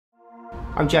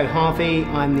I'm Harvey,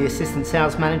 I'm the Assistant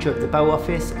Sales Manager at the Bow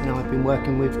office, and I've been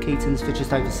working with Keaton's for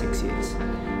just over 6 years.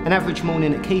 An average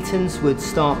morning at Keaton's would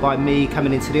start by me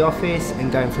coming into the office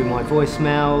and going through my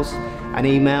voicemails and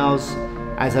emails,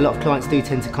 as a lot of clients do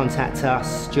tend to contact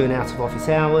us during out of office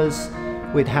hours.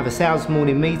 We'd have a sales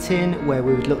morning meeting where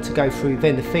we would look to go through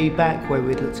vendor feedback, where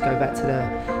we'd look to go back to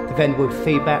the vendor with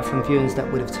feedback from viewings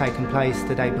that would have taken place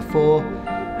the day before,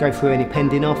 go through any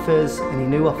pending offers, any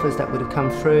new offers that would have come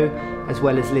through, as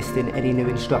well as listing any new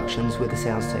instructions with the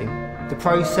sales team. The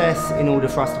process in order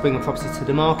for us to bring a property to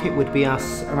the market would be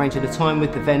us arranging a time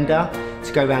with the vendor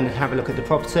to go around and have a look at the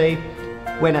property.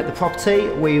 When at the property,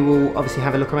 we will obviously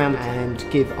have a look around and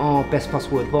give our best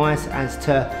possible advice as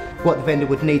to what the vendor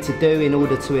would need to do in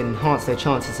order to enhance their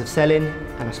chances of selling,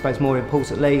 and I suppose more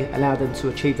importantly, allow them to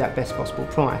achieve that best possible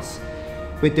price.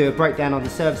 We'd do a breakdown on the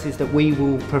services that we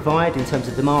will provide in terms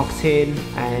of the marketing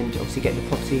and obviously getting the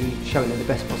property shown in the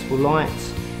best possible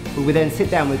light. We would then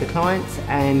sit down with the clients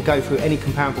and go through any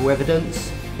comparable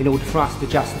evidence in order for us to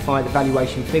justify the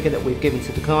valuation figure that we've given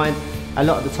to the client. A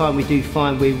lot of the time we do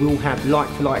find we will have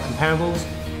like-for-like comparables,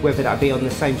 whether that be on the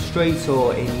same streets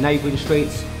or in neighbouring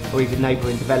streets or even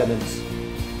neighbouring developments.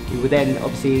 We would then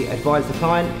obviously advise the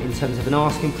client in terms of an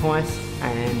asking price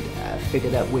and a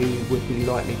figure that we would be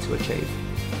likely to achieve.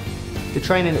 The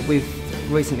training that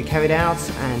we've recently carried out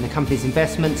and the company's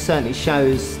investment certainly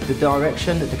shows the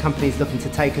direction that the company is looking to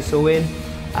take us all in.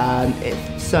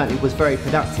 It certainly was very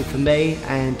productive for me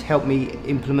and helped me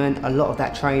implement a lot of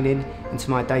that training into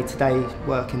my day-to-day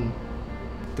working.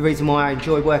 The reason why I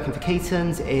enjoy working for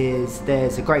Keaton's is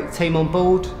there's a great team on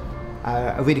board,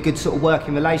 a really good sort of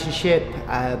working relationship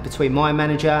between my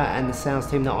manager and the sales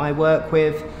team that I work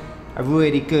with, a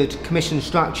really good commission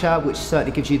structure which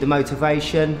certainly gives you the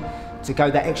motivation to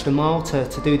go that extra mile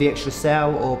to do the extra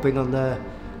sale or bring on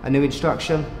a new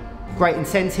instruction. Great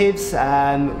incentives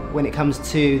when it comes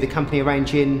to the company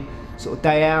arranging sort of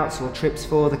day outs or trips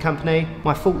for the company.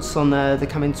 My thoughts on the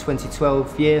coming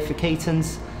 2012 year for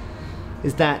Keaton's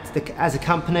is that as a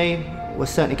company we're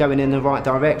certainly going in the right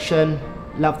direction.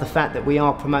 Love the fact that we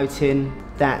are promoting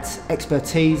that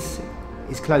expertise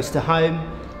is close to home,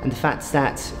 and the fact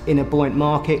that in a buoyant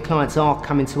market clients are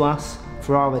coming to us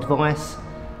for our advice,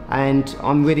 and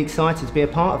I'm really excited to be a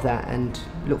part of that and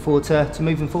look forward to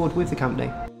moving forward with the company.